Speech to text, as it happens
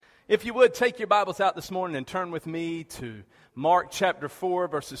If you would, take your Bibles out this morning and turn with me to Mark chapter 4,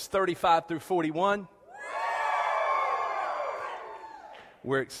 verses 35 through 41.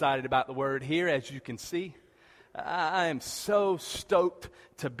 We're excited about the word here, as you can see. I am so stoked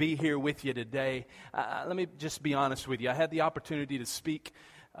to be here with you today. Let me just be honest with you. I had the opportunity to speak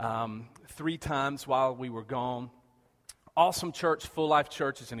 3 times while we were gone. Awesome church, Full Life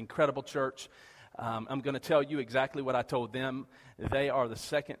Church is an incredible church. I'm going to tell you exactly what I told them. They are the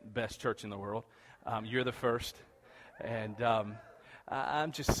second best church in the world. You're the first. And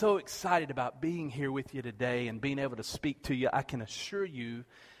I'm just so excited about being here with you today and being able to speak to you. I can assure you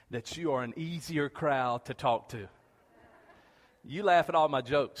that you are an easier crowd to talk to. You laugh at all my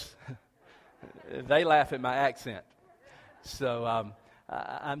jokes. They laugh at my accent. So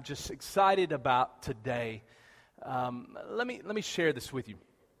I'm just excited about today. Let me share this with you.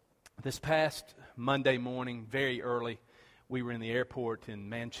 This past Monday morning, very early, we were in the airport in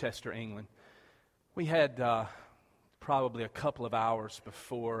Manchester, England. We had probably a couple of hours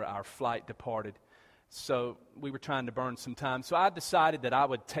before our flight departed, so we were trying to burn some time. So I decided that I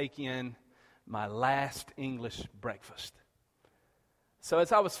would take in my last English breakfast. So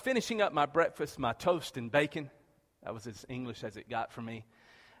as I was finishing up my breakfast, my toast and bacon, that was as English as it got for me,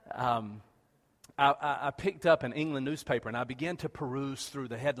 I picked up an England newspaper and I began to peruse through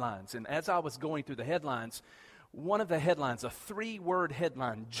the headlines. And as I was going through the headlines, one of the headlines, a 3-word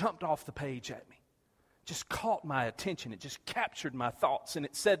headline, jumped off the page at me. Just caught my attention. It just captured my thoughts. And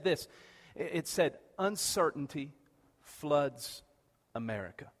it said this. It said, "Uncertainty floods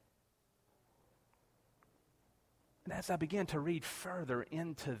America." And as I began to read further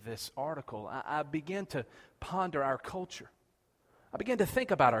into this article, I began to ponder our culture. I began to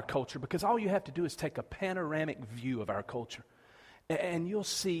think about our culture, because all you have to do is take a panoramic view of our culture, and you'll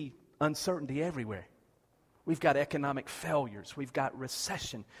see uncertainty everywhere. We've got economic failures. We've got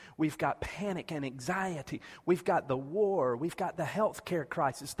recession. We've got panic and anxiety. We've got the war. We've got the health care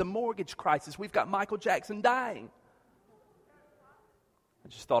crisis, the mortgage crisis. We've got Michael Jackson dying. I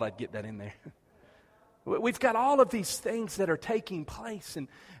just thought I'd get that in there. We've got all of these things that are taking place,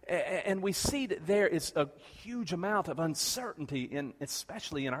 and we see that there is a huge amount of uncertainty,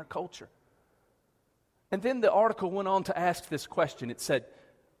 especially in our culture. And then the article went on to ask this question. It said,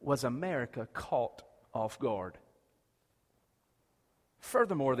 was America caught off guard?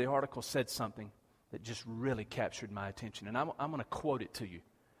 Furthermore, the article said something that just really captured my attention, and I'm going to quote it to you.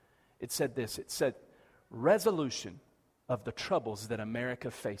 It said this. It said, "Resolution of the troubles that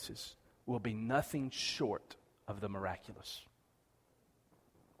America faces will be nothing short of the miraculous."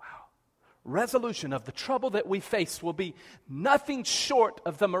 Wow. Resolution of the trouble that we face will be nothing short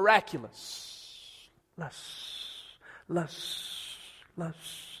of the miraculous. Less.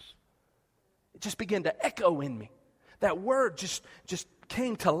 It just began to echo in me. That word just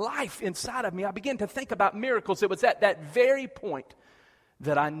came to life inside of me. I began to think about miracles. It was at that very point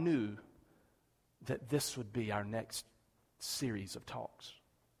that I knew that this would be our next series of talks.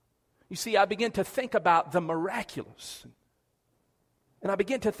 You see, I began to think about the miraculous. And I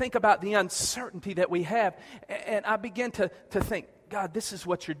began to think about the uncertainty that we have. And I began to think, God, this is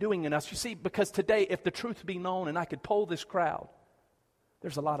what you're doing in us. You see, because today, if the truth be known and I could poll this crowd,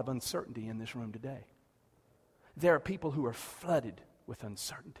 there's a lot of uncertainty in this room today. There are people who are flooded with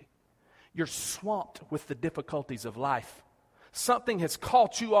uncertainty. You're swamped with the difficulties of life. Something has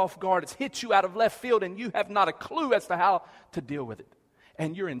caught you off guard. It's hit you out of left field, and you have not a clue as to how to deal with it.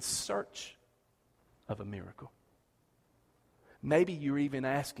 And you're in search of a miracle. Maybe you're even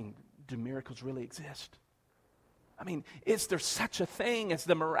asking, do miracles really exist? I mean, is there such a thing as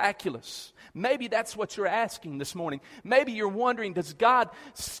the miraculous? Maybe that's what you're asking this morning. Maybe you're wondering, does God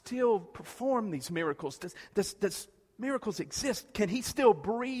still perform these miracles? Does miracles exist? Can He still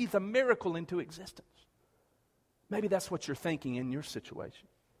breathe a miracle into existence? Maybe that's what you're thinking in your situation.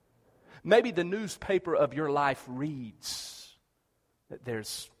 Maybe the newspaper of your life reads that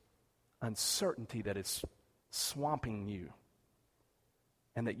there's uncertainty that is swamping you,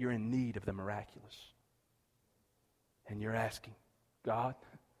 and that you're in need of the miraculous. And you're asking, God,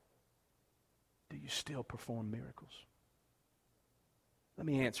 do you still perform miracles? Let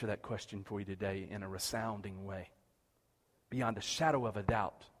me answer that question for you today in a resounding way. Beyond a shadow of a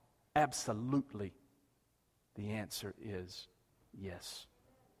doubt, absolutely, the answer is yes.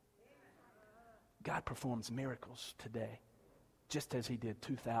 God performs miracles today, just as He did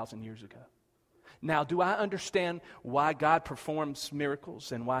 2,000 years ago. Now, do I understand why God performs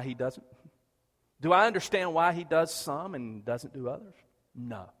miracles and why He doesn't? Do I understand why He does some and doesn't do others?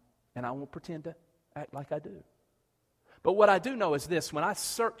 No. And I won't pretend to act like I do. But what I do know is this: when I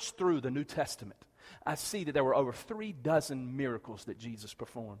search through the New Testament, I see that there were over 36 miracles that Jesus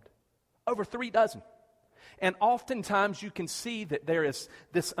performed. Over 36. And oftentimes you can see that there is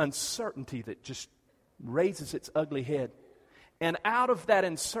this uncertainty that just raises its ugly head. And out of that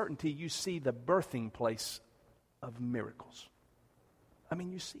uncertainty, you see the birthing place of miracles. I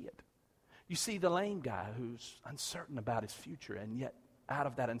mean, you see it. You see the lame guy who's uncertain about his future, and yet out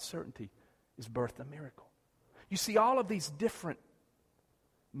of that uncertainty is birthed a miracle. You see all of these different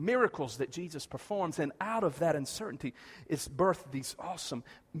miracles that Jesus performs, and out of that uncertainty is birthed these awesome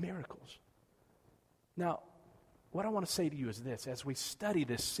miracles. Now, what I want to say to you is this: as we study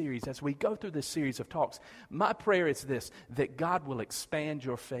this series, as we go through this series of talks, my prayer is this, that God will expand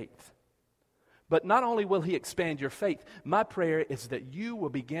your faith. But not only will He expand your faith, my prayer is that you will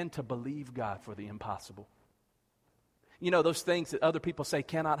begin to believe God for the impossible. You know, those things that other people say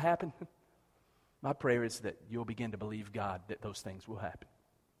cannot happen? My prayer is that you'll begin to believe God that those things will happen.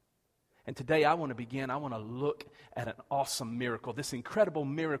 And today I want to look at an awesome miracle, this incredible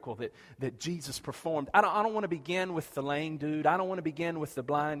miracle that Jesus performed. I don't want to begin with the lame dude. I don't want to begin with the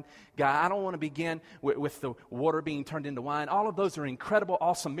blind guy. I don't want to begin with the water being turned into wine. All of those are incredible,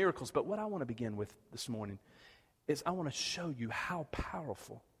 awesome miracles. But what I want to begin with this morning is I want to show you how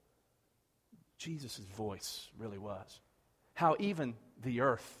powerful Jesus' voice really was. How even the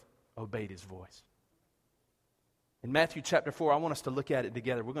earth obeyed His voice. In Matthew chapter 4, I want us to look at it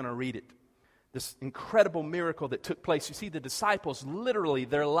together. We're going to read it. This incredible miracle that took place. You see, the disciples, literally,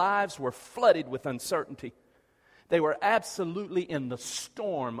 their lives were flooded with uncertainty. They were absolutely in the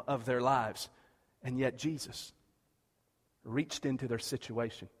storm of their lives. And yet Jesus reached into their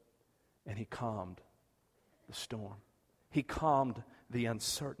situation and He calmed the storm. He calmed the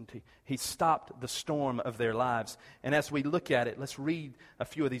uncertainty. He stopped the storm of their lives. And as we look at it, let's read a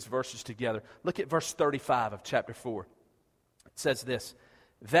few of these verses together. Look at verse 35 of chapter 4. It says this: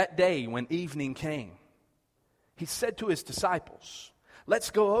 "That day when evening came, He said to His disciples, 'Let's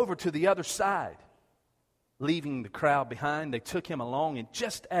go over to the other side.' Leaving the crowd behind, they took Him along, and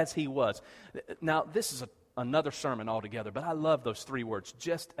just as He was." Now, this is another sermon altogether, but I love those three words,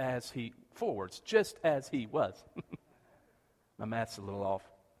 just as He was. My math's a little off.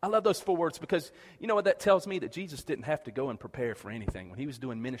 I love those 4 words because you know what that tells me? That Jesus didn't have to go and prepare for anything. When He was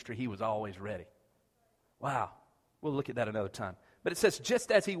doing ministry, He was always ready. Wow. We'll look at that another time. But it says,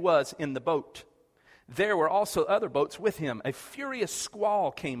 just as He was in the boat, there were also other boats with Him. A furious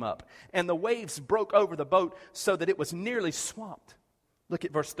squall came up, and the waves broke over the boat so that it was nearly swamped. Look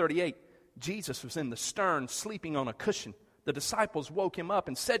at verse 38. Jesus was in the stern, sleeping on a cushion. The disciples woke Him up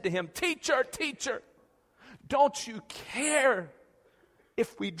and said to Him, Teacher, teacher, don't you care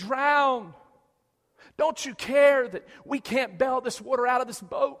if we drown? Don't you care that we can't bail this water out of this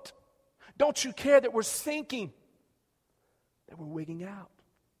boat? Don't you care that we're sinking, that we're wigging out?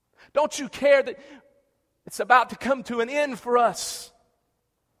 Don't you care that it's about to come to an end for us?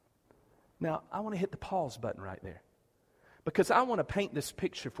 Now, I want to hit the pause button right there because I want to paint this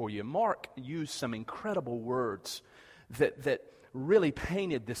picture for you. Mark used some incredible words that really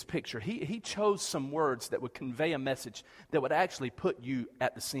painted this picture. He chose some words that would convey a message that would actually put you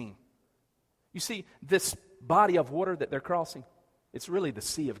at the scene. You see, this body of water that they're crossing, it's really the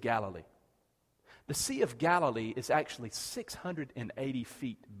Sea of Galilee. The Sea of Galilee is actually 680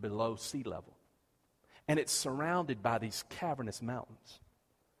 feet below sea level. And it's surrounded by these cavernous mountains.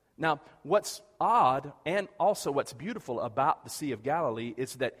 Now, what's odd and also what's beautiful about the Sea of Galilee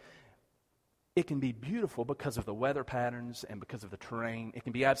is that it can be beautiful because of the weather patterns and because of the terrain. It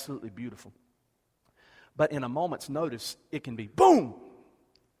can be absolutely beautiful. But in a moment's notice, it can be, boom,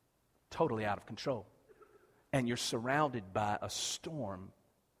 totally out of control. And you're surrounded by a storm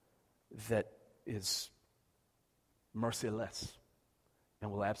that is merciless and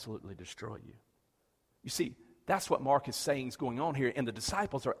will absolutely destroy you. You see, that's what Mark is saying is going on here, and the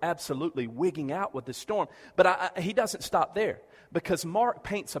disciples are absolutely wigging out with the storm. But he doesn't stop there, because Mark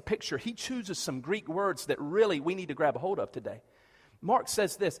paints a picture. He chooses some Greek words that really we need to grab a hold of today. Mark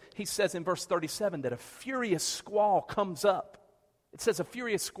says this. He says in verse 37 that a furious squall comes up. It says a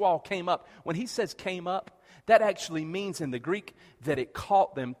furious squall came up. When he says came up, that actually means in the Greek that it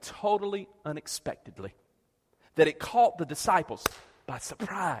caught them totally unexpectedly. That it caught the disciples by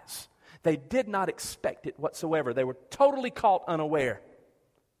surprise. They did not expect it whatsoever. They were totally caught unaware.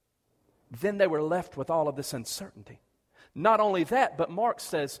 Then they were left with all of this uncertainty. Not only that, but Mark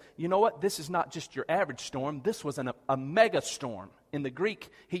says, you know what? This is not just your average storm. This was a mega storm. In the Greek,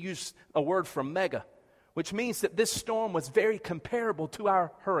 he used a word from mega, which means that this storm was very comparable to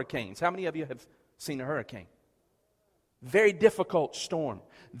our hurricanes. How many of you have seen a hurricane? Very difficult storm.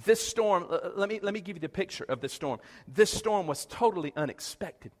 This storm, let me give you the picture of this storm. This storm was totally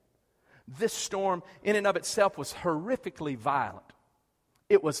unexpected. This storm in and of itself was horrifically violent.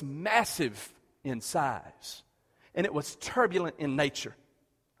 It was massive in size, and it was turbulent in nature.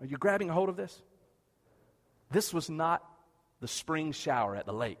 Are you grabbing a hold of this? This was not the spring shower at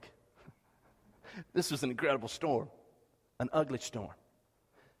the lake. This was an incredible storm, an ugly storm.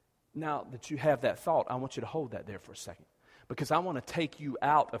 Now that you have that thought, I want you to hold that there for a second, because I want to take you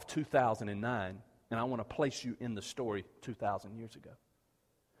out of 2009 and I want to place you in the story 2,000 years ago.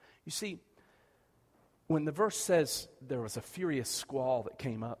 You see, when the verse says there was a furious squall that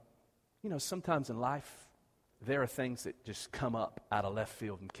came up, you know, sometimes in life there are things that just come up out of left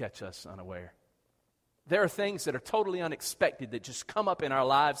field and catch us unaware. There are things that are totally unexpected that just come up in our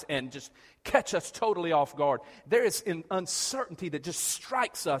lives and just catch us totally off guard. There is an uncertainty that just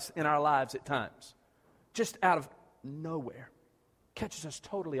strikes us in our lives at times, just out of nowhere. Catches us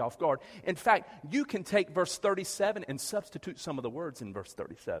totally off guard. In fact, you can take verse 37 and substitute some of the words in verse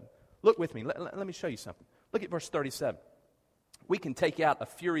 37. Look with me. Let me show you something. Look at verse 37. We can take out a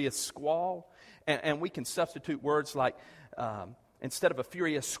furious squall, and we can substitute words like, instead of a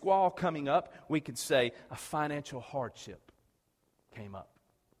furious squall coming up, we could say a financial hardship came up.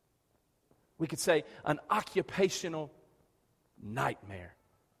 We could say an occupational nightmare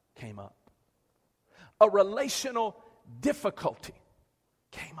came up. A relational difficulty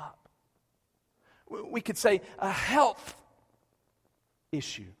came up. We could say a health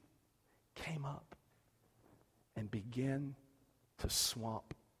issue came up and began to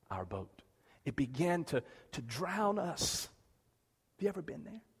swamp our boat. It began to drown us. Have you ever been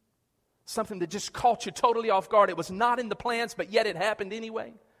there? Something that just caught you totally off guard. It was not in the plans, but yet it happened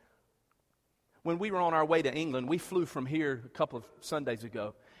anyway. When we were on our way to England, we flew from here a couple of Sundays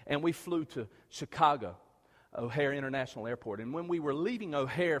ago, and we flew to Chicago, O'Hare International Airport. And when we were leaving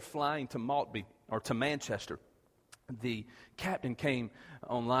O'Hare flying to Maltby, or to Manchester, the captain came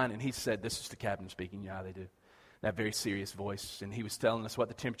online and he said, this is the captain speaking, yeah, they do. That very serious voice, and he was telling us what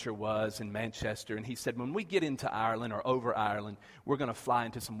the temperature was in Manchester, and he said, when we get into Ireland or over Ireland, we're going to fly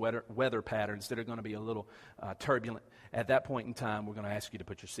into some weather patterns that are going to be a little turbulent. At that point in time, we're going to ask you to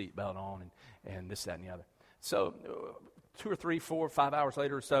put your seatbelt on and this, that, and the other. So 2 or 3, 4, 5 hours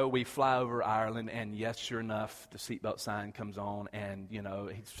later or so, we fly over Ireland, and yes, sure enough, the seatbelt sign comes on, and, you know,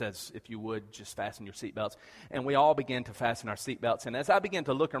 he says, if you would, just fasten your seatbelts. And we all began to fasten our seatbelts. And as I began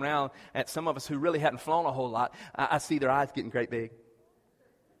to look around at some of us who really hadn't flown a whole lot, I see their eyes getting great big.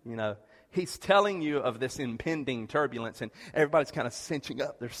 You know, he's telling you of this impending turbulence, and everybody's kind of cinching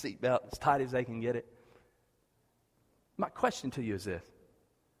up their seatbelt as tight as they can get it. My question to you is this.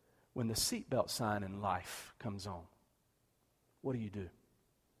 When the seatbelt sign in life comes on, what do?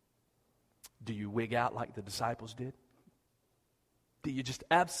 Do you wig out like the disciples did? Do you just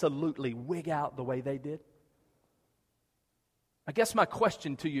absolutely wig out the way they did? I guess my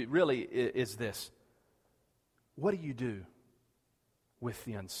question to you really is this. What do you do with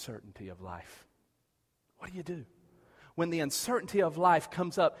the uncertainty of life? What do you do? When the uncertainty of life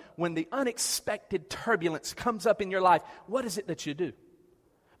comes up, when the unexpected turbulence comes up in your life, what is it that you do?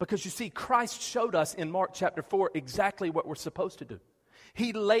 Because you see, Christ showed us in Mark chapter 4 exactly what we're supposed to do.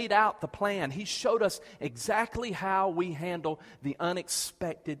 He laid out the plan. He showed us exactly how we handle the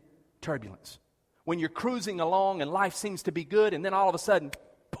unexpected turbulence. When you're cruising along and life seems to be good, and then all of a sudden,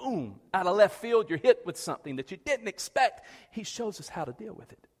 boom, out of left field, you're hit with something that you didn't expect. He shows us how to deal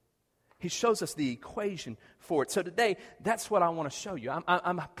with it. He shows us the equation for it. So today, that's what I want to show you.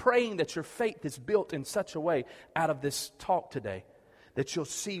 I'm praying that your faith is built in such a way out of this talk today that you'll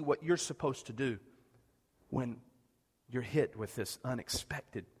see what you're supposed to do when you're hit with this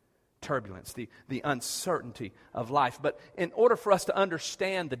unexpected turbulence, the uncertainty of life. But in order for us to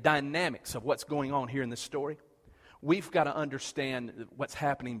understand the dynamics of what's going on here in this story, we've got to understand what's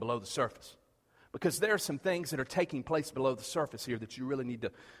happening below the surface. Because there are some things that are taking place below the surface here that you really need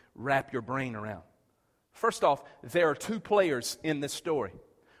to wrap your brain around. First off, there are two players in this story.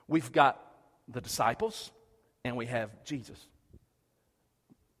 We've got the disciples and we have Jesus.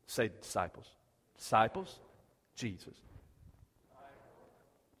 Say disciples. Disciples, Jesus.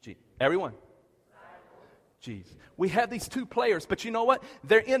 Everyone. Jesus. We have these two players, but you know what?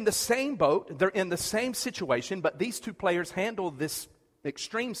 They're in the same boat. They're in the same situation, but these two players handle this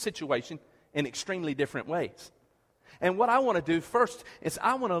extreme situation in extremely different ways. And what I want to do first is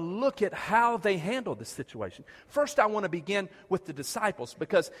I want to look at how they handle this situation. First, I want to begin with the disciples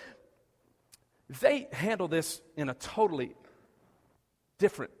because they handle this in a totally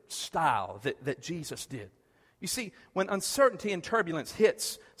different style that Jesus did. You see, when uncertainty and turbulence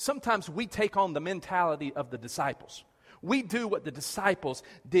hits, sometimes we take on the mentality of the disciples. We do what the disciples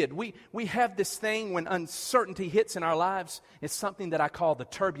did. We have this thing when uncertainty hits in our lives. It's something that I call the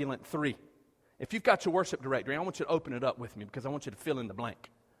turbulent three. If you've got your worship directory, I want you to open it up with me because I want you to fill in the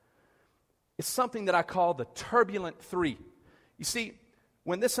blank. It's something that I call the turbulent three. You see,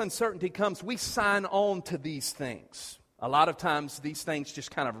 when this uncertainty comes, we sign on to these things. A lot of times, these things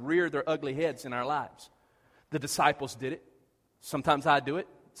just kind of rear their ugly heads in our lives. The disciples did it. Sometimes I do it.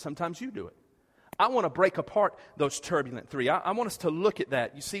 Sometimes you do it. I want to break apart those turbulent three. I want us to look at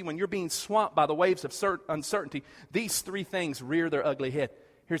that. You see, when you're being swamped by the waves of uncertainty, these three things rear their ugly head.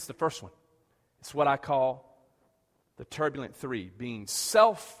 Here's the first one. It's what I call the turbulent three, being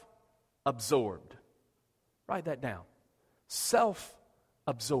self-absorbed. Write that down.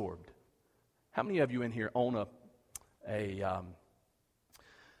 Self-absorbed. How many of you in here own a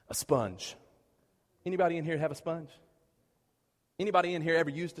sponge? Anybody in here have a sponge? Anybody in here ever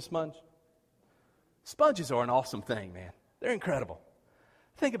used a sponge? Sponges are an awesome thing, man. They're incredible.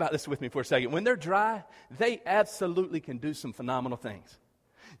 Think about this with me for a second. When they're dry, they absolutely can do some phenomenal things.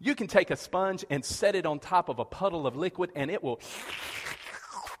 You can take a sponge and set it on top of a puddle of liquid, and it will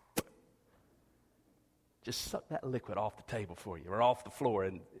just suck that liquid off the table for you, or off the floor,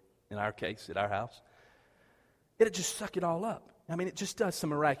 in our case, at our house. It'll just suck it all up. I mean, it just does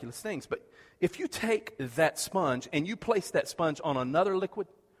some miraculous things. But if you take that sponge and you place that sponge on another liquid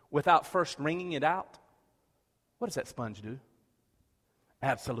without first wringing it out, what does that sponge do?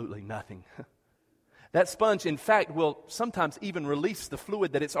 Absolutely nothing. That sponge, in fact, will sometimes even release the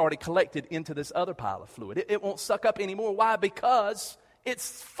fluid that it's already collected into this other pile of fluid. It won't suck up anymore. Why? Because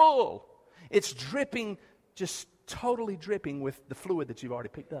it's full. It's dripping, just totally dripping with the fluid that you've already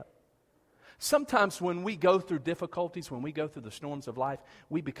picked up. Sometimes when we go through difficulties, when we go through the storms of life,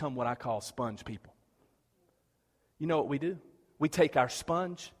 we become what I call sponge people. You know what we do? We take our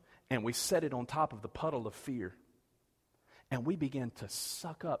sponge and we set it on top of the puddle of fear. And we begin to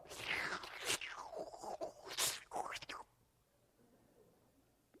suck up.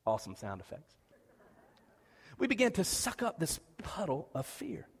 Awesome sound effects. We begin to suck up this puddle of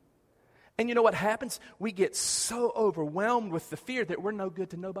fear. And you know what happens? We get so overwhelmed with the fear that we're no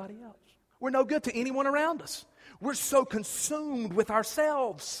good to nobody else. We're no good to anyone around us. We're so consumed with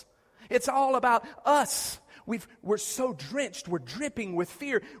ourselves. It's all about us. We're so drenched, we're dripping with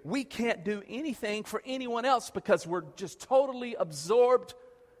fear. We can't do anything for anyone else because we're just totally absorbed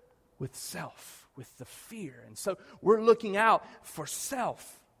with self, with the fear. And so we're looking out for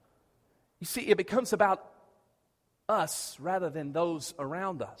self. You see, it becomes about us rather than those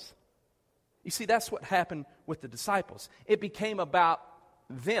around us. You see, that's what happened with the disciples. It became about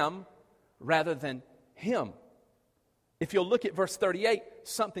them rather than him. If you'll look at verse 38,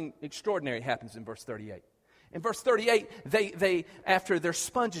 something extraordinary happens in verse 38. In verse 38, they after their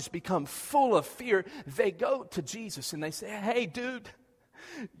sponges become full of fear, they go to Jesus and they say, "Hey, dude,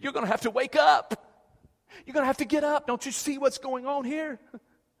 you're going to have to wake up. You're going to have to get up. Don't you see what's going on here?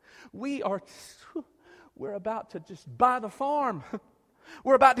 We're about to just buy the farm.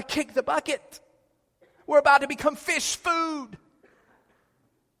 We're about to kick the bucket. We're about to become fish food."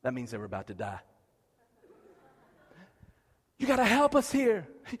 That means they were about to die. You got to help us here.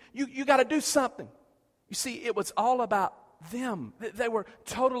 You got to do something. You see, it was all about them. They were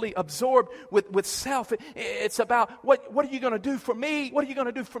totally absorbed with self. It's about, what are you going to do for me? What are you going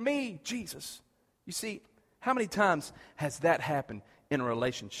to do for me, Jesus? You see, how many times has that happened in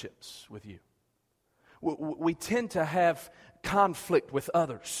relationships with you? We tend to have conflict with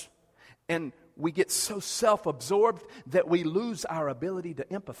others. And we get so self-absorbed that we lose our ability to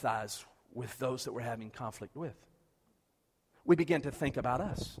empathize with those that we're having conflict with. We begin to think about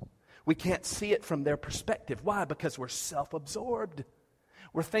us. We can't see it from their perspective. Why? Because we're self-absorbed.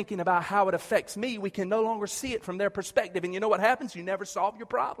 We're thinking about how it affects me. We can no longer see it from their perspective. And you know what happens? You never solve your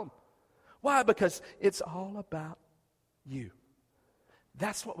problem. Why? Because it's all about you.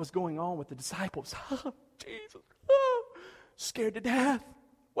 That's what was going on with the disciples. Oh, Jesus. Oh, scared to death.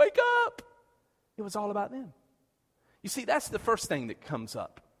 Wake up. It was all about them. You see, that's the first thing that comes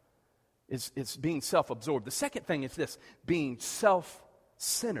up, is being self-absorbed. The second thing is this, being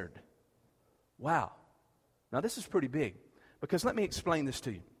self-centered. Wow. Now, this is pretty big, because let me explain this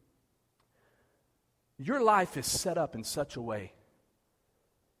to you. Your life is set up in such a way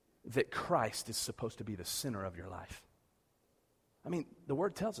that Christ is supposed to be the center of your life. I mean, the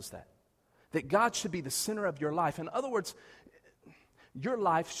Word tells us that God should be the center of your life. In other words, your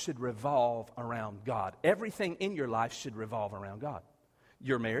life should revolve around God. Everything in your life should revolve around God.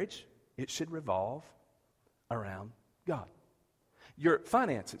 Your marriage, it should revolve around God. Your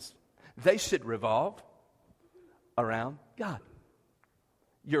finances, they should revolve around God.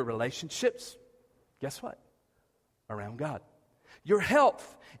 Your relationships, guess what? around God. Your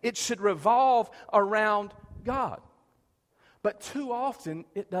health, it should revolve around God. But too often,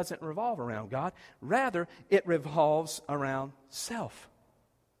 it doesn't revolve around God. Rather, it revolves around self.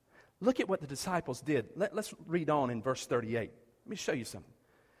 Look at what the disciples did. Let's read on in verse 38. Let me show you something.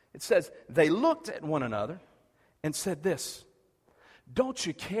 It says, they looked at one another and said this, don't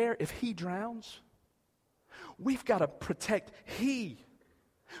you care if he drowns? We've got to protect he.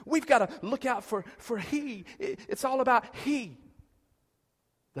 We've got to look out for he. It's all about he.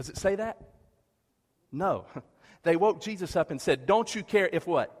 Does it say that? No. They woke Jesus up and said, don't you care if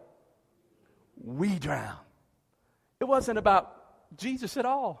what? We drown. It wasn't about Jesus at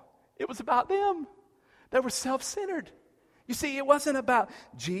all. It was about them. They were self-centered. You see, it wasn't about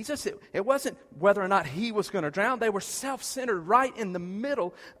Jesus. It wasn't whether or not he was going to drown. They were self-centered right in the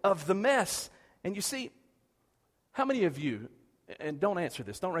middle of the mess. And you see, how many of you, and don't answer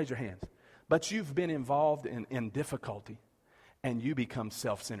this, don't raise your hands, but you've been involved in difficulty and you become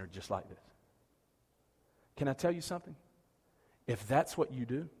self-centered just like this? Can I tell you something? If that's what you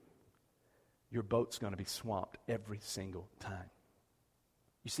do, your boat's going to be swamped every single time.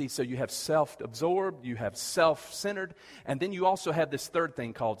 You see, so you have self-absorbed, you have self-centered, and then you also have this third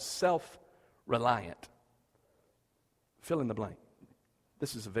thing called self-reliant. Fill in the blank.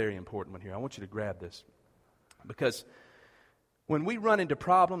 This is a very important one here. I want you to grab this. Because when we run into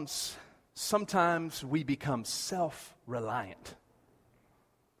problems, sometimes we become self-reliant.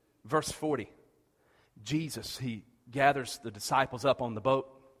 Verse 40, Jesus, he gathers the disciples up on the boat,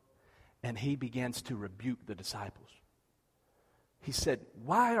 and he begins to rebuke the disciples. He said,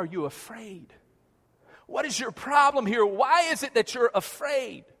 why are you afraid? What is your problem here? Why is it that you're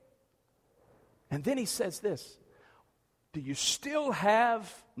afraid? And then he says this, do you still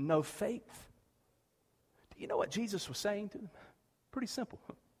have no faith? Do you know what Jesus was saying to them? Pretty simple.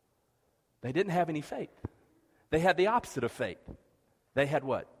 They didn't have any faith. They had the opposite of faith. They had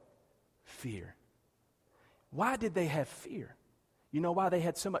what? Fear. Why did they have fear? You know why they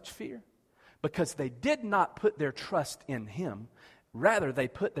had so much fear? Because they did not put their trust in him. Rather, they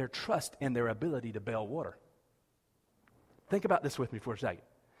put their trust in their ability to bail water. Think about this with me for a second.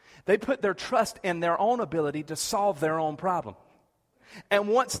 They put their trust in their own ability to solve their own problem. And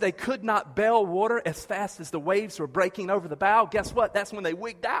once they could not bail water as fast as the waves were breaking over the bow, guess what? That's when they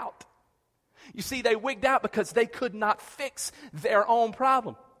wigged out. You see, they wigged out because they could not fix their own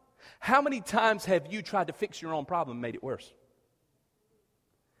problem. How many times have you tried to fix your own problem and made it worse?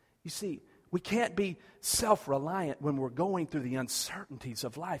 You see, we can't be self-reliant when we're going through the uncertainties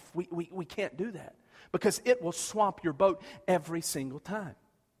of life. We can't do that because it will swamp your boat every single time.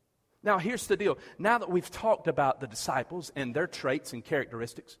 Now, here's the deal. Now that we've talked about the disciples and their traits and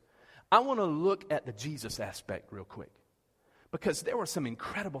characteristics, I want to look at the Jesus aspect real quick. Because there were some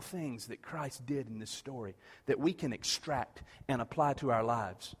incredible things that Christ did in this story that we can extract and apply to our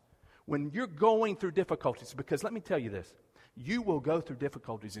lives. When you're going through difficulties, because let me tell you this, you will go through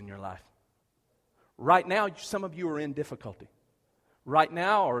difficulties in your life. Right now, some of you are in difficulty. Right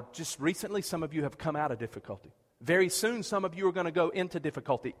now, or just recently, some of you have come out of difficulty. Very soon, some of you are going to go into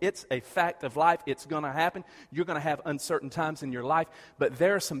difficulty. It's a fact of life. It's going to happen. You're going to have uncertain times in your life. But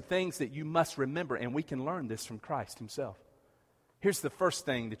there are some things that you must remember, and we can learn this from Christ himself. Here's the first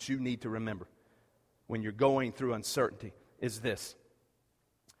thing that you need to remember when you're going through uncertainty is this: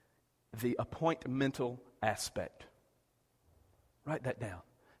 the appointmental aspect. Write that down.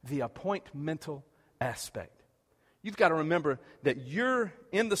 The appointmental aspect. You've got to remember that you're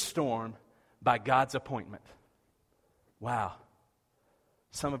in the storm by God's appointment. Wow.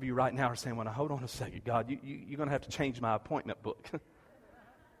 Some of you right now are saying, well, now, hold on a second, God, you're going to have to change my appointment book.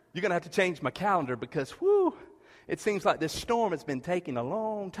 You're going to have to change my calendar because, it seems like this storm has been taking a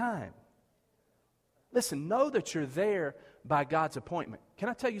long time. Listen, know that you're there by God's appointment. Can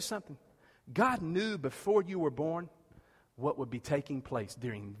I tell you something? God knew before you were born what would be taking place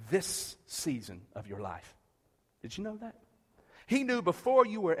during this season of your life. Did you know that? He knew before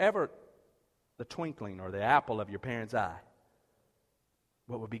you were ever the twinkling or the apple of your parents' eye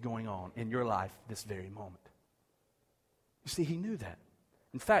what would be going on in your life this very moment. You see, he knew that.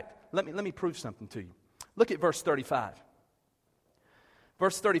 In fact, let me prove something to you. Look at verse 35.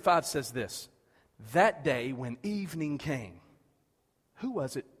 Verse 35 says this: that day when evening came. Who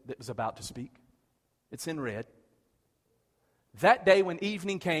was it that was about to speak? It's in red. That day when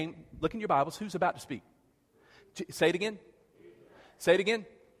evening came, look in your Bibles, who's about to speak? Say it again. Say it again.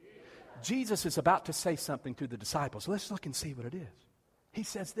 Jesus is about to say something to the disciples. Let's look and see what it is. He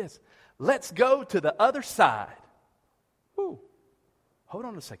says this: let's go to the other side. Woo. Hold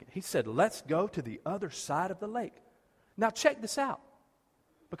on a second. He said, let's go to the other side of the lake. Now check this out,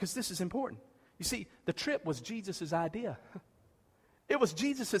 because this is important. You see, the trip was Jesus' idea. It was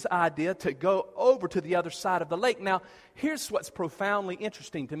Jesus' idea to go over to the other side of the lake. Now, here's what's profoundly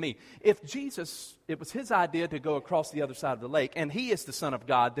interesting to me. If Jesus, it was his idea to go across the other side of the lake, and he is the Son of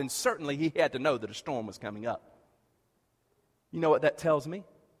God, then certainly he had to know that a storm was coming up. You know what that tells me?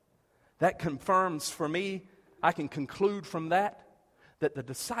 That confirms for me, I can conclude from that the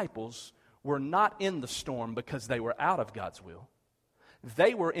disciples were not in the storm because they were out of God's will.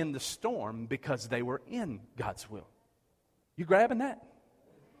 They were in the storm because they were in God's will. You grabbing that?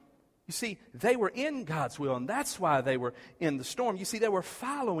 You see, they were in God's will, and that's why they were in the storm. You see, they were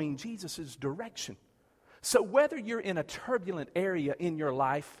following Jesus' direction. So whether you're in a turbulent area in your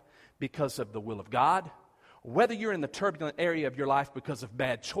life because of the will of God, whether you're in the turbulent area of your life because of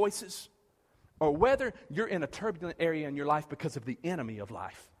bad choices, or whether you're in a turbulent area in your life because of the enemy of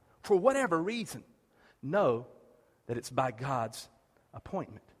life, for whatever reason, know that it's by God's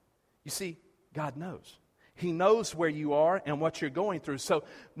appointment. You see, God knows. He knows where you are and what you're going through. So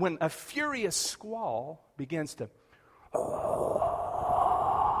when a furious squall begins to...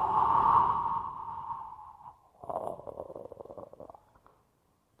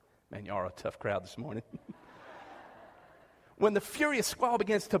 Man, you are a tough crowd this morning. When the furious squall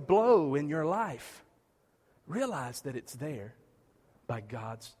begins to blow in your life, realize that it's there by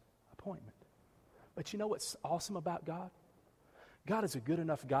God's appointment. But you know what's awesome about God? God is a good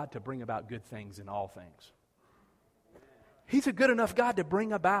enough God to bring about good things in all things. He's a good enough God to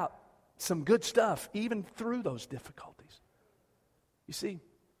bring about some good stuff even through those difficulties. You see,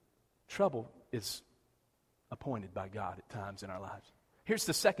 trouble is appointed by God at times in our lives. Here's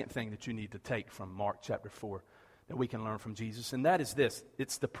the second thing that you need to take from Mark chapter 4 that we can learn from Jesus, and that is this.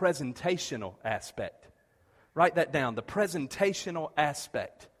 It's the presentational aspect. Write that down, the presentational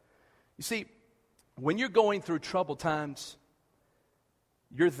aspect. You see, when you're going through troubled times,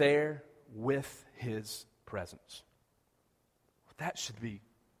 you're there with His presence. That should be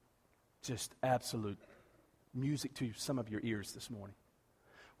just absolute music to some of your ears this morning.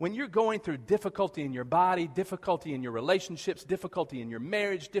 When you're going through difficulty in your body, difficulty in your relationships, difficulty in your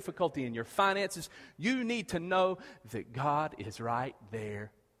marriage, difficulty in your finances, you need to know that God is right there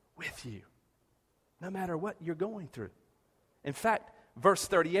with you, no matter what you're going through. In fact, verse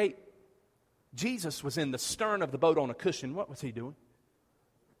 38, Jesus was in the stern of the boat on a cushion. What was he doing?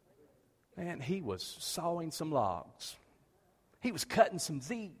 Man, he was sawing some logs. He was cutting some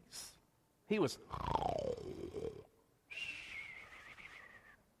Z's. He was...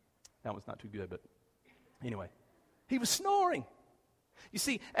 That was not too good, but anyway. He was snoring. You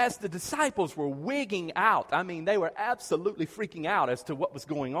see, as the disciples were wigging out, I mean, they were absolutely freaking out as to what was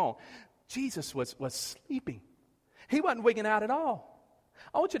going on. Jesus was sleeping. He wasn't wigging out at all.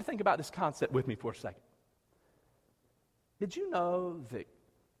 I want you to think about this concept with me for a second. Did you know that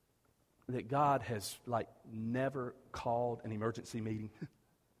God has, never called an emergency meeting?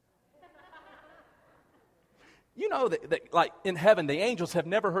 You know that, in heaven, the angels have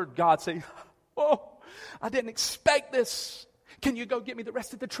never heard God say, "Oh, I didn't expect this. Can you go get me the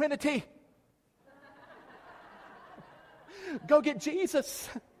rest of the Trinity? Go get Jesus.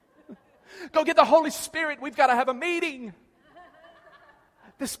 Go get the Holy Spirit. We've got to have a meeting."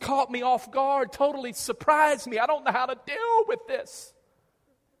 This caught me off guard, totally surprised me. I don't know how to deal with this.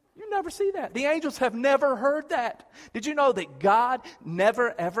 You never see that. The angels have never heard that. Did you know that God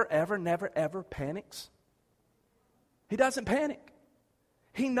never, ever, ever, never, ever panics? He doesn't panic.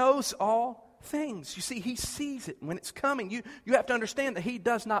 He knows all things. You see, He sees it when it's coming. You have to understand that He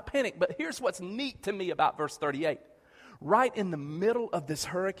does not panic. But here's what's neat to me about verse 38. Right in the middle of this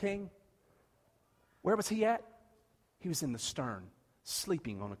hurricane, where was He at? He was in the stern,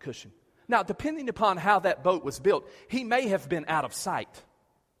 sleeping on a cushion. Now, depending upon how that boat was built, He may have been out of sight.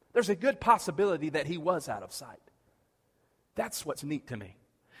 There's a good possibility that He was out of sight. That's what's neat to me.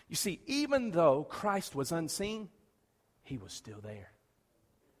 You see, even though Christ was unseen, He was still there.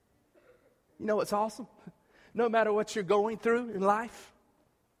 You know what's awesome? No matter what you're going through in life,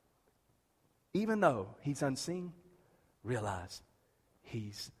 even though He's unseen, realize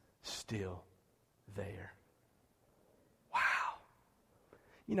He's still there. Wow.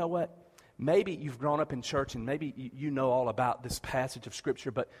 You know what? Maybe you've grown up in church and maybe you know all about this passage of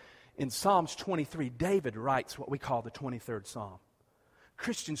Scripture, but in Psalms 23, David writes what we call the 23rd Psalm.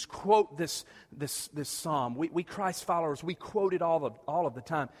 Christians quote this psalm. We Christ followers, we quote it all of the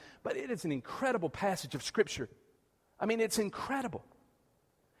time. But it is an incredible passage of Scripture. I mean, it's incredible.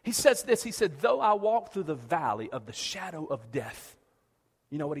 He says this, he said, "Though I walk through the valley of the shadow of death."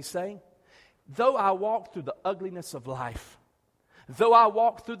 You know what he's saying? Though I walk through the ugliness of life, Though I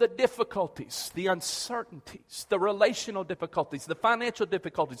walk through the difficulties, the uncertainties, the relational difficulties, the financial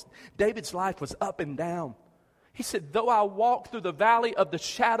difficulties. David's life was up and down. He said, though I walk through the valley of the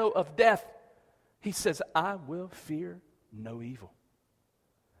shadow of death, he says, I will fear no evil.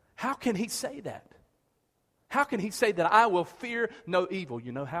 How can he say that? How can he say that I will fear no evil?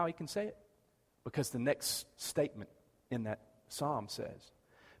 You know how he can say it? Because the next statement in that psalm says,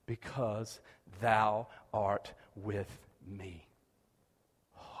 because thou art with me.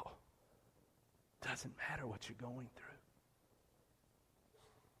 Oh, doesn't matter what you're going through.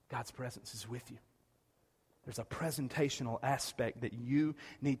 God's presence is with you. There's a presentational aspect that you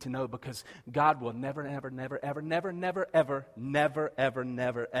need to know, because God will never, ever, never, ever, never, never, ever, never, ever,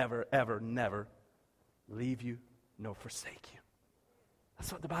 never, ever, ever, never leave you nor forsake you.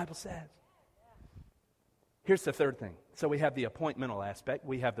 That's what the Bible says. Here's the third thing. So we have the appointmental aspect,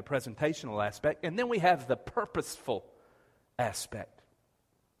 we have the presentational aspect, and then we have the purposeful aspect.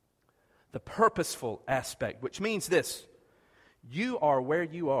 The purposeful aspect, which means this: you are where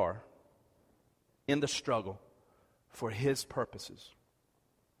you are in the struggle for His purposes.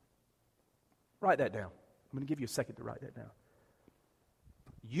 Write that down. I'm going to give you a second to write that down.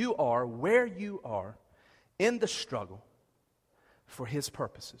 You are where you are in the struggle for His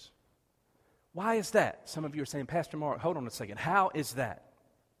purposes. Why is that? Some of you are saying, Pastor Mark, hold on a second. How is that?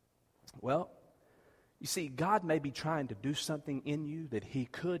 Well, you see, God may be trying to do something in you that He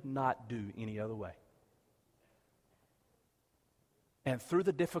could not do any other way. And through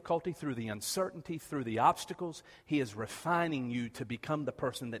the difficulty, through the uncertainty, through the obstacles, He is refining you to become the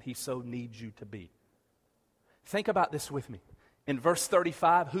person that He so needs you to be. Think about this with me. In verse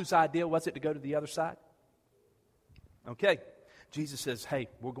 35, whose idea was it to go to the other side? Okay, Jesus says, hey,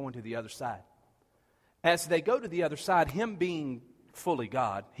 we're going to the other side. As they go to the other side, Him being fully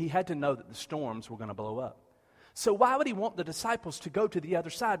God, He had to know that the storms were going to blow up. So why would He want the disciples to go to the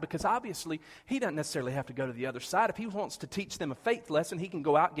other side? Because obviously, He doesn't necessarily have to go to the other side. If He wants to teach them a faith lesson, He can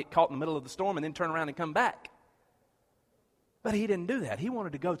go out, get caught in the middle of the storm, and then turn around and come back. But He didn't do that. He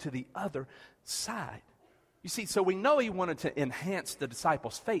wanted to go to the other side. You see, so we know He wanted to enhance the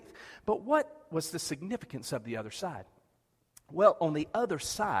disciples' faith. But what was the significance of the other side? Well, on the other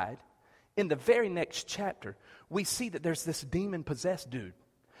side, in the very next chapter, we see that there's this demon-possessed dude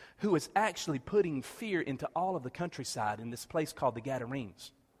who is actually putting fear into all of the countryside in this place called the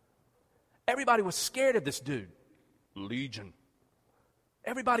Gadarenes. Everybody was scared of this dude. Legion.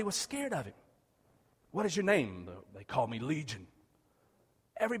 Everybody was scared of him. What is your name? They call me Legion.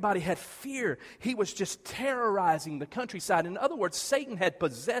 Everybody had fear. He was just terrorizing the countryside. In other words, Satan had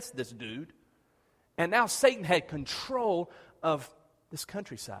possessed this dude, and now Satan had control of this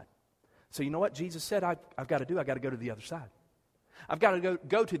countryside. So you know what Jesus said I've got to do? I've got to go to the other side. I've got to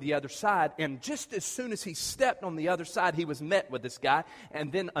go to the other side. And just as soon as He stepped on the other side, He was met with this guy.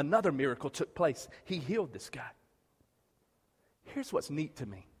 And then another miracle took place. He healed this guy. Here's what's neat to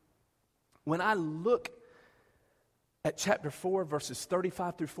me. When I look at chapter 4, verses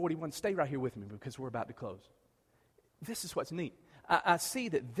 35 through 41, stay right here with me because we're about to close. This is what's neat. I see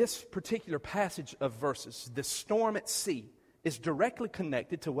that this particular passage of verses, the storm at sea, is directly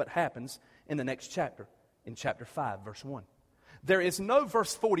connected to what happens in the next chapter, in chapter 5, verse 1. There is no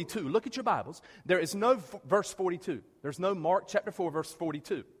verse 42. Look at your Bibles. There is no verse 42. There's no Mark chapter 4, verse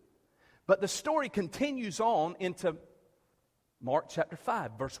 42. But the story continues on into Mark chapter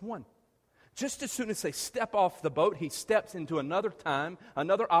 5, verse 1. Just as soon as they step off the boat, He steps into another time,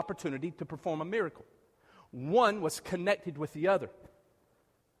 another opportunity to perform a miracle. One was connected with the other.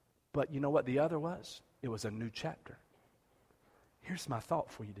 But you know what the other was? It was a new chapter. Here's my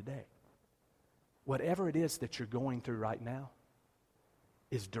thought for you today. Whatever it is that you're going through right now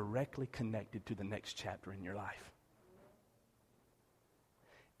is directly connected to the next chapter in your life.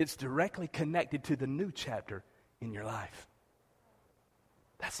 It's directly connected to the new chapter in your life.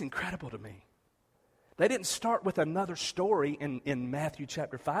 That's incredible to me. They didn't start with another story in Matthew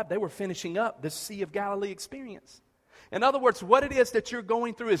chapter 5. They were finishing up the Sea of Galilee experience. In other words, what it is that you're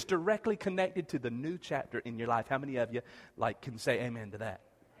going through is directly connected to the new chapter in your life. How many of you can say amen to that?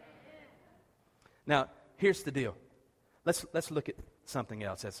 Now, here's the deal. Let's look at something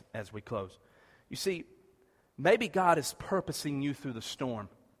else as we close. You see, maybe God is purposing you through the storm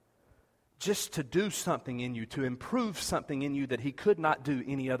just to do something in you, to improve something in you that He could not do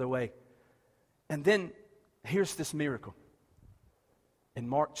any other way. And then, here's this miracle. In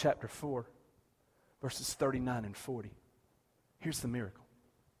Mark chapter 4, verses 39 and 40. Here's the miracle.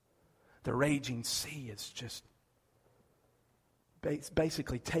 The raging sea is just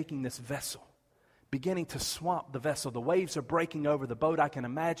basically taking this vessel, beginning to swamp the vessel. The waves are breaking over the boat. I can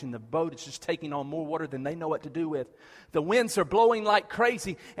imagine the boat is just taking on more water than they know what to do with. The winds are blowing like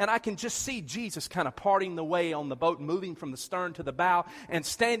crazy, and I can just see Jesus kind of parting the way on the boat, moving from the stern to the bow, and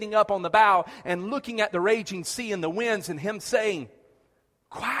standing up on the bow and looking at the raging sea and the winds, and Him saying,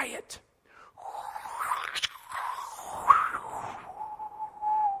 "Quiet.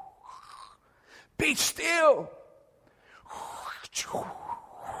 Be still."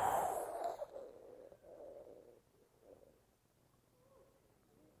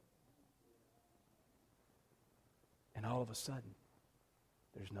 And all of a sudden,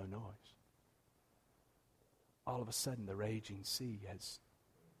 there's no noise. All of a sudden, the raging sea has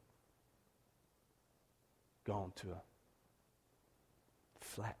gone to a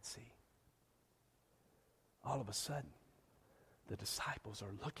flat sea. All of a sudden, the disciples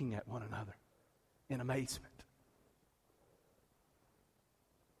are looking at one another in amazement.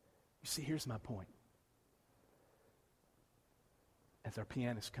 You see, here's my point. As our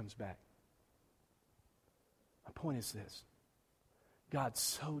pianist comes back, my point is this. God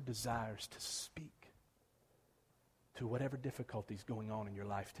so desires to speak to whatever difficulty is going on in your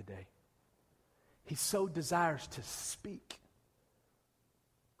life today. He so desires to speak.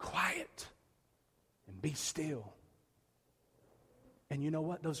 Quiet and be still. And you know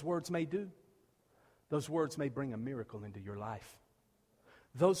what those words may do? Those words may bring a miracle into your life.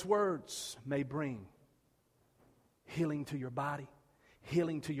 Those words may bring healing to your body,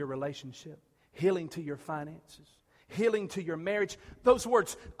 healing to your relationship, healing to your finances, healing to your marriage. Those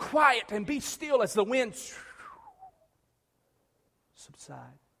words, quiet and be still, as the winds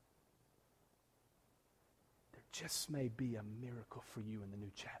subside. There just may be a miracle for you in the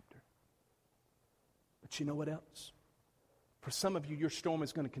new chapter. But you know what else? For some of you, your storm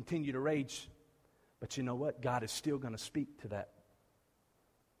is going to continue to rage. But you know what? God is still going to speak to that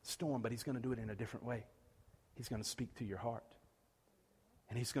storm, but He's going to do it in a different way. He's going to speak to your heart.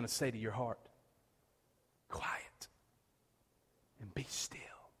 And He's going to say to your heart, quiet and be still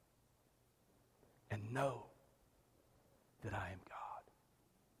and know that I am God.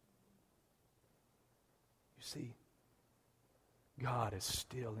 You see, God is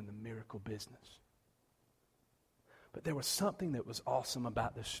still in the miracle business. But there was something that was awesome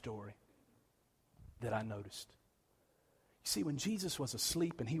about this story that I noticed. You see, when Jesus was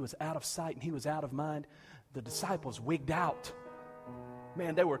asleep and He was out of sight and He was out of mind, the disciples wigged out.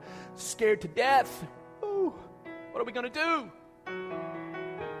 Man, they were scared to death. Ooh, what are we going to do?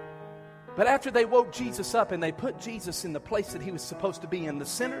 But after they woke Jesus up and they put Jesus in the place that He was supposed to be, in the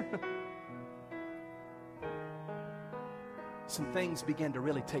center, some things began to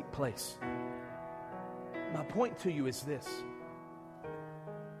really take place. My point to you is this.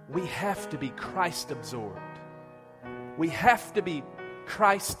 We have to be Christ-absorbed. We have to be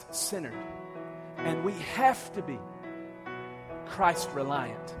Christ-centered. And we have to be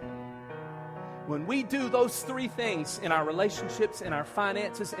Christ-reliant. When we do those three things in our relationships, in our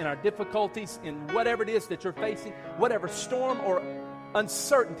finances, in our difficulties, in whatever it is that you're facing, whatever storm or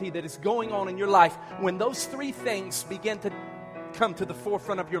uncertainty that is going on in your life, when those three things begin to come to the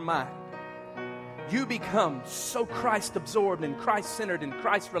forefront of your mind, you become so Christ-absorbed and Christ-centered and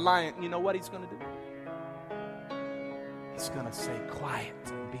Christ-reliant. You know what He's going to do? He's going to say, quiet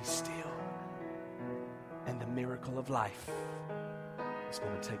and be still. And the miracle of life is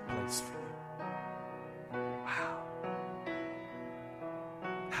going to take place for you. Wow.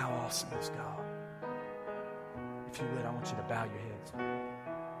 How awesome is God. If you would, I want you to bow your heads.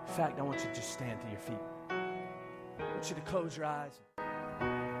 In fact, I want you to just stand to your feet. I want you to close your eyes.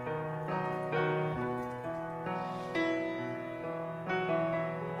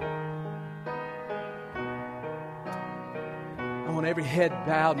 I want every head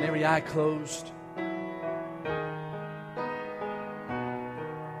bowed and every eye closed.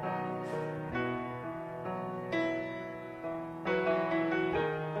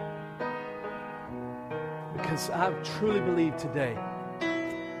 Because I truly believe today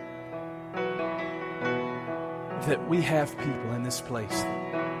that we have people in this place.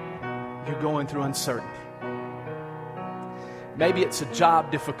 You're going through uncertainty. Maybe it's a job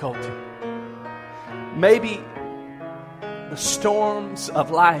difficulty. Maybe the storms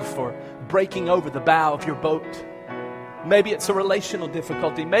of life are breaking over the bow of your boat. Maybe it's a relational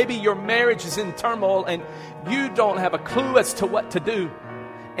difficulty. Maybe your marriage is in turmoil and you don't have a clue as to what to do.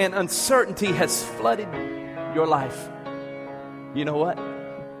 And uncertainty has flooded your life. You know what?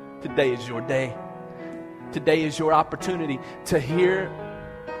 Today is your day. Today is your opportunity to hear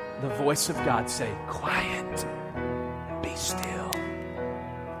the voice of God say, quiet and be still.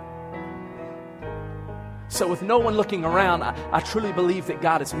 so with no one looking around, I truly believe that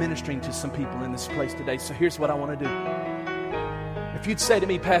God is ministering to some people in this place today. So here's what I want to do. If you'd say to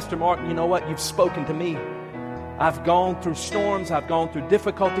me, Pastor Mark, you know what? You've spoken to me. I've gone through storms. I've gone through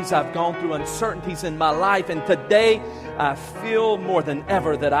difficulties. I've gone through uncertainties in my life. And today, I feel more than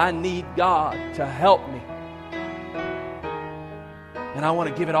ever that I need God to help me. And I want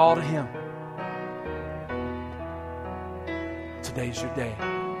to give it all to Him. Today's your day.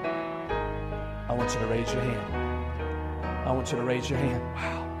 I want you to raise your hand. I want you to raise your hand.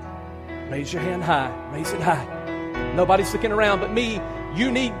 Wow. Raise your hand high. Raise it high. Nobody's looking around but me.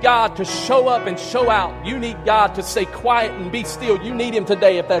 You need God to show up and show out. You need God to say quiet and be still. You need Him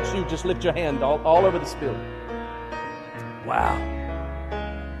today. If that's you, just lift your hand all over this building. Wow.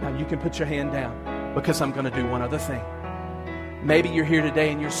 Now you can put your hand down because I'm going to do one other thing. Maybe you're here today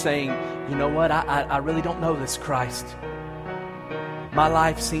and you're saying, you know what, I really don't know this Christ. My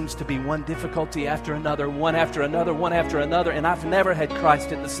life seems to be one difficulty after another, one after another, one after another, and I've never had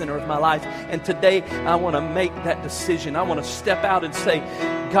Christ at the center of my life. And today, I want to make that decision. I want to step out and say,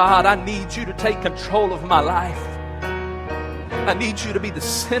 God, I need you to take control of my life. I need you to be the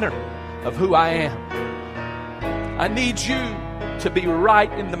center of who I am. I need you to be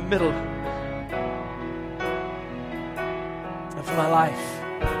right in the middle of my life.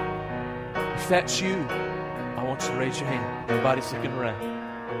 If that's you, I want you to raise your hand. Nobody's looking around.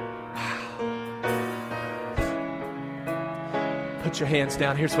 Wow. Put your hands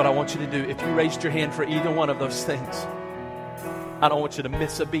down. Here's what I want you to do. If you raised your hand for either one of those things, I don't want you to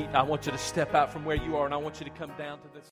miss a beat. I want you to step out from where you are, and I want you to come down to this.